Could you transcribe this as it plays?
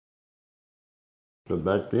But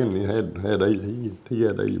back then he had 80, he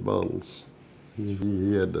had 80 bottles.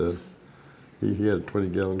 He had a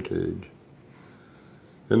 20-gallon keg.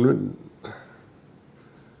 And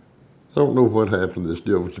I don't know what happened to this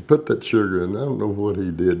deal, but you put that sugar in. I don't know what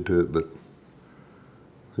he did to it, but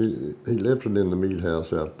he left it in the meat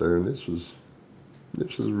house out there, and this was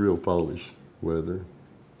real fallish weather.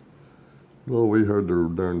 Well, we heard the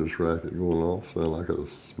darndest racket going off, sounded like a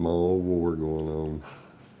small war going on.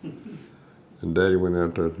 And Daddy went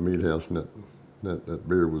out there at the meat house, and that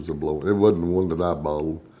beer was a blow. It wasn't the one that I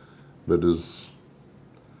bottled, but there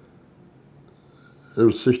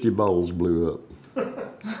was 60 bottles blew up.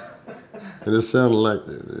 And it sounded like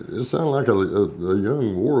a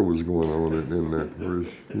young war was going on in there.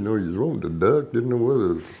 You know, you was wanting to duck, didn't know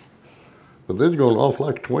whether. But they was going off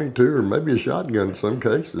like 22 or maybe a shotgun in some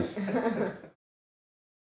cases.